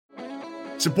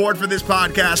Support for this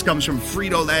podcast comes from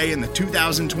Frito-Lay and the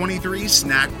 2023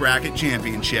 Snack Bracket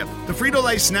Championship. The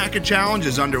Frito-Lay Snack-A Challenge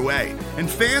is underway, and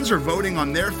fans are voting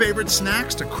on their favorite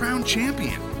snacks to crown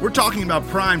champion. We're talking about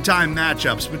prime-time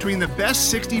matchups between the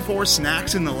best 64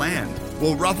 snacks in the land.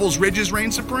 Will Ruffles Ridges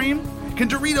reign supreme? Can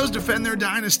Doritos defend their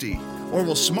dynasty? Or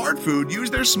will Smart Food use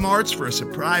their smarts for a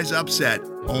surprise upset?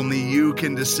 Only you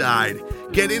can decide.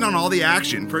 Get in on all the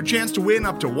action for a chance to win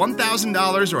up to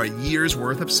 $1,000 or a year's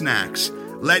worth of snacks.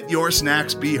 Let your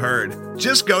snacks be heard.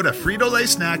 Just go to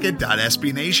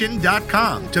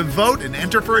fritolaysnacket.sbnation.com to vote and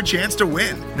enter for a chance to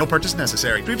win. No purchase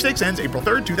necessary. Sweepstakes ends April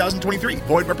 3rd, 2023.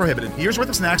 Void where prohibited. Year's worth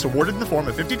of snacks awarded in the form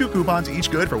of 52 coupons, each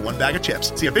good for one bag of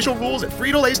chips. See official rules at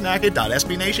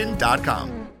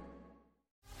fritolaysnacket.sbnation.com.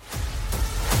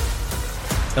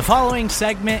 The following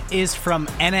segment is from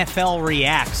NFL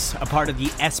Reacts, a part of the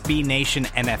SB Nation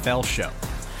NFL show,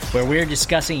 where we're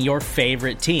discussing your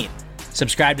favorite team.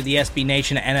 Subscribe to the SB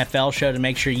Nation NFL show to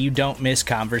make sure you don't miss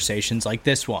conversations like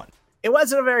this one. It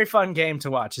wasn't a very fun game to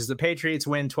watch as the Patriots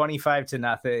win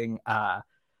 25-0.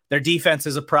 Their defense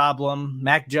is a problem.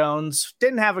 Mac Jones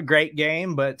didn't have a great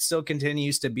game, but still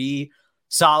continues to be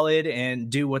solid and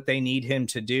do what they need him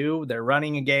to do. Their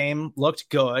running game looked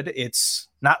good. It's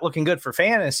not looking good for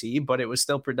fantasy, but it was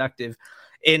still productive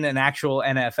in an actual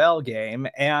NFL game.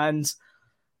 And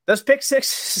those pick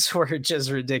sixes were just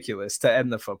ridiculous to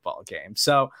end the football game.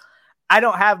 So I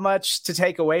don't have much to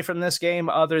take away from this game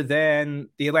other than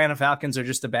the Atlanta Falcons are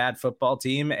just a bad football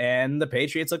team, and the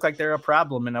Patriots look like they're a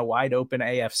problem in a wide open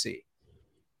AFC.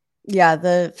 Yeah,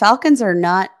 the Falcons are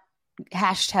not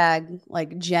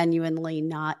genuinely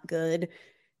not good.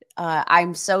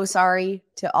 I'm so sorry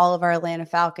to all of our Atlanta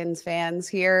Falcons fans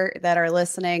here that are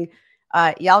listening.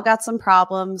 Y'all got some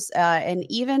problems. And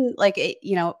even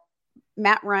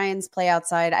Matt Ryan's play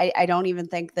outside, I don't even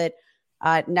think that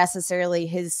necessarily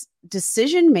his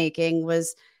decision-making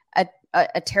was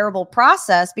a terrible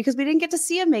process, because we didn't get to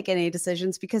see him make any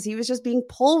decisions because he was just being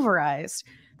pulverized.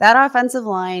 That offensive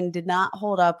line did not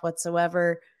hold up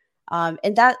whatsoever.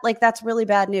 And that's really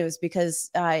bad news, because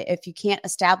if you can't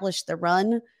establish the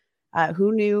run,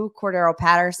 who knew Cordero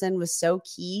Patterson was so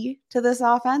key to this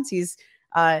offense? He's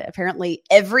apparently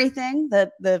everything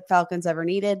that the Falcons ever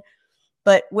needed.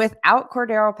 But without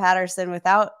Cordero Patterson,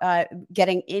 without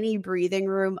getting any breathing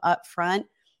room up front,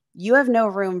 you have no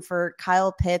room for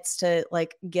Kyle Pitts to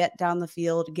get down the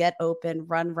field, get open,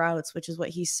 run routes, which is what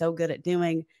he's so good at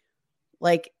doing.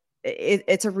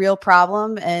 It's a real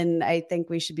problem, and I think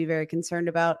we should be very concerned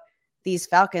about these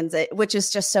Falcons, which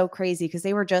is just so crazy because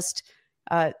they were just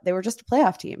a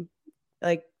playoff team.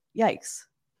 Yikes.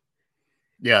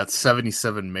 Yeah, it's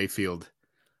 77 Mayfield.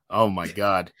 Oh my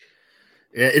God.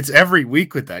 It's every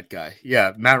week with that guy.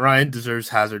 Yeah, Matt Ryan deserves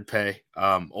hazard pay.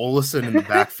 Olsen in the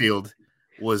backfield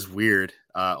was weird.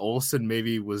 Olsen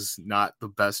maybe was not the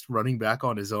best running back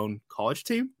on his own college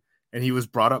team, and he was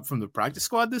brought up from the practice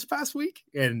squad this past week.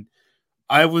 And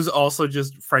I was also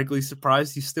just frankly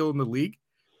surprised he's still in the league.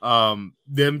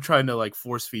 Them trying to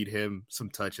force feed him some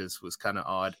touches was kind of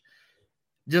odd.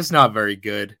 Just not very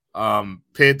good.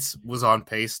 Pitts was on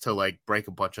pace to break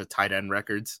a bunch of tight end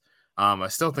records. I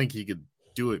still think he could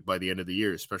do it by the end of the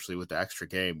year, especially with the extra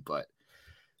game. But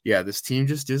yeah, this team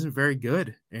just isn't very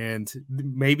good. And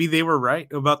maybe they were right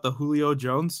about the Julio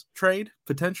Jones trade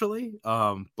potentially.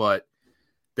 But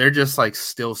they're just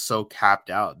still so capped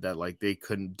out that they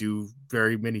couldn't do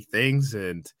very many things.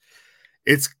 And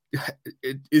is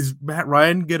Matt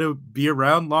Ryan going to be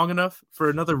around long enough for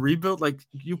another rebuild?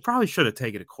 You probably should have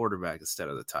taken a quarterback instead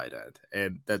of the tight end.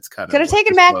 And that's kind of could have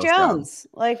taken Mac Jones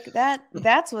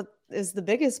That's what is the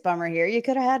biggest bummer here. You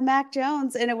could have had Mac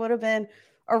Jones and it would have been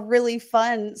a really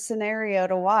fun scenario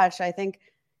to watch. I think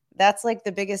that's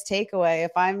the biggest takeaway.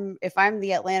 If I'm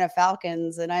the Atlanta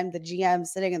Falcons and I'm the GM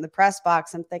sitting in the press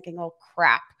box, I'm thinking, oh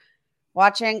crap,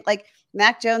 watching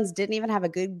Mac Jones didn't even have a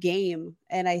good game.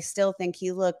 And I still think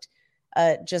he looked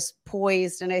just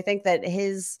poised. And I think that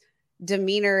his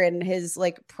demeanor and his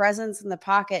presence in the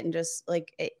pocket and just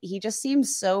he just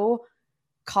seems so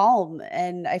calm.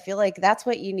 And I feel that's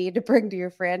what you need to bring to your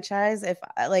franchise. If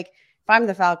I'm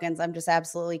the Falcons, I'm just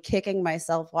absolutely kicking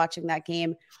myself watching that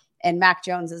game. And Mac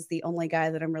Jones is the only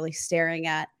guy that I'm really staring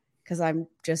at because I'm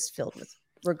just filled with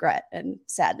regret and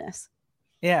sadness.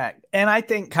 Yeah, and I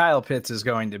think Kyle Pitts is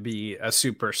going to be a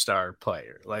superstar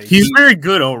player. He's very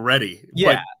good already.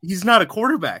 Yeah, but he's not a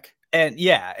quarterback. And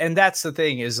that's the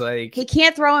thing is he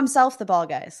can't throw himself the ball,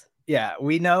 guys. Yeah,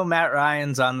 we know Matt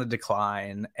Ryan's on the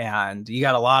decline, and you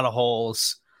got a lot of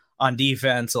holes on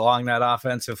defense along that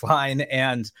offensive line,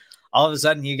 and all of a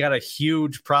sudden you got a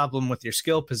huge problem with your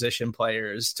skill position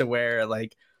players to where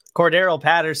Cordero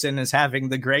Patterson is having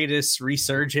the greatest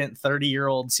resurgent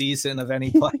 30-year-old season of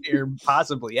any player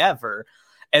possibly ever.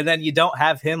 And then you don't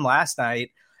have him last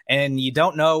night, and you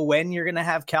don't know when you're going to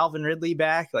have Calvin Ridley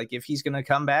back. Like, if he's going to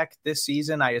come back this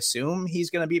season, I assume he's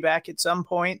going to be back at some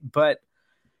point, but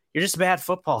you're just a bad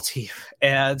football team.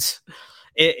 And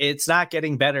it's not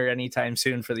getting better anytime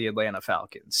soon for the Atlanta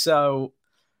Falcons. So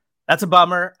that's a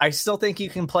bummer. I still think you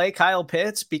can play Kyle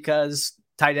Pitts because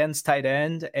tight end's tight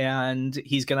end, and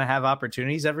he's going to have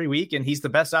opportunities every week, and he's the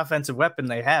best offensive weapon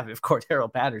they have if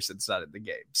Cordero Patterson's not in the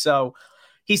game. So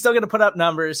he's still going to put up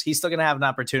numbers. He's still going to have an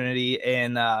opportunity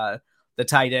in the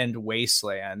tight end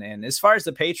wasteland. And as far as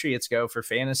the Patriots go for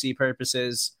fantasy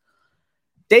purposes,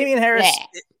 Damian Harris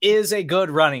is a good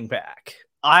running back.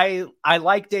 I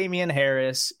like Damian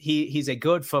Harris. He's a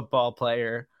good football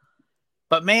player.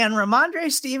 But man,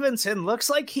 Ramondre Stevenson looks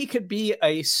like he could be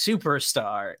a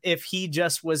superstar if he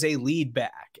just was a lead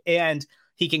back. And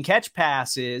he can catch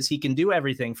passes. He can do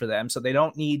everything for them. So they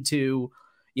don't need to,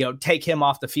 take him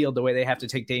off the field the way they have to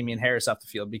take Damian Harris off the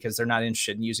field, because they're not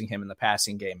interested in using him in the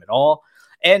passing game at all.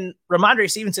 And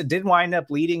Ramondre Stevenson did wind up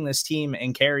leading this team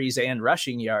in carries and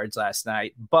rushing yards last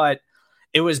night, but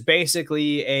it was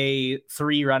basically a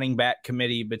 3 running back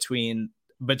committee between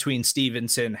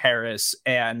Stevenson, Harris,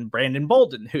 and Brandon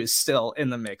Bolden, who's still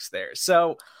in the mix there.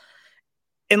 So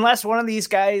unless one of these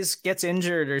guys gets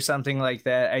injured or something like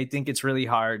that, I think it's really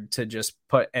hard to just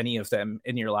put any of them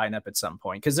in your lineup at some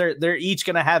point, because they're each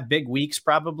going to have big weeks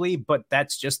probably, but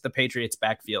that's just the Patriots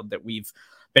backfield that we've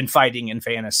been fighting in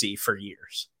fantasy for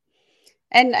years.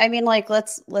 And I mean, like,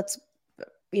 let's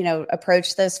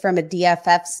approach this from a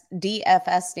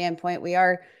DFS standpoint. We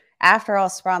are, after all,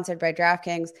 sponsored by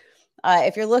DraftKings.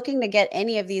 If you're looking to get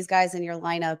any of these guys in your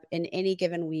lineup in any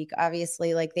given week,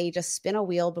 obviously, like, they just spin a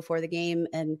wheel before the game,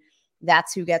 and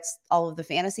that's who gets all of the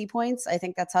fantasy points. I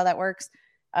think that's how that works.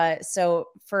 So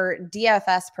for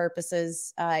DFS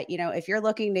purposes, if you're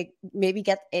looking to maybe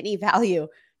get any value,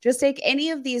 just take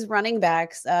any of these running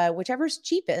backs, whichever's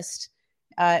cheapest,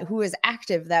 who is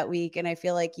active that week. And I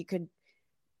feel like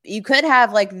you could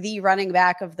have like the running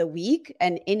back of the week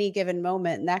and any given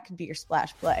moment, and that could be your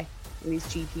splash play in these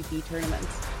GPP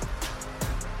tournaments.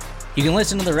 You can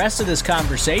listen to the rest of this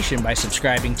conversation by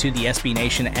subscribing to the SB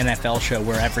Nation NFL show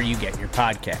wherever you get your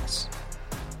podcasts.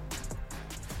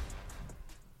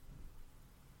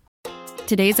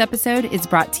 Today's episode is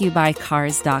brought to you by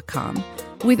Cars.com.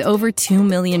 With over 2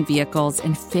 million vehicles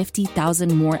and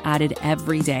 50,000 more added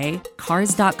every day,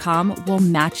 Cars.com will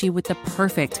match you with the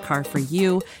perfect car for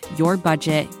you, your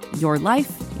budget, your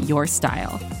life, your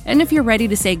style. And if you're ready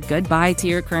to say goodbye to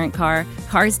your current car,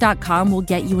 Cars.com will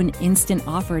get you an instant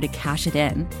offer to cash it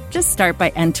in. Just start by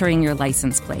entering your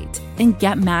license plate and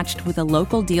get matched with a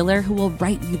local dealer who will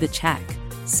write you the check.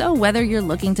 So whether you're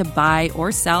looking to buy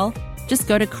or sell, just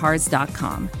go to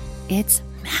Cars.com. It's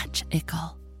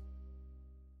magical.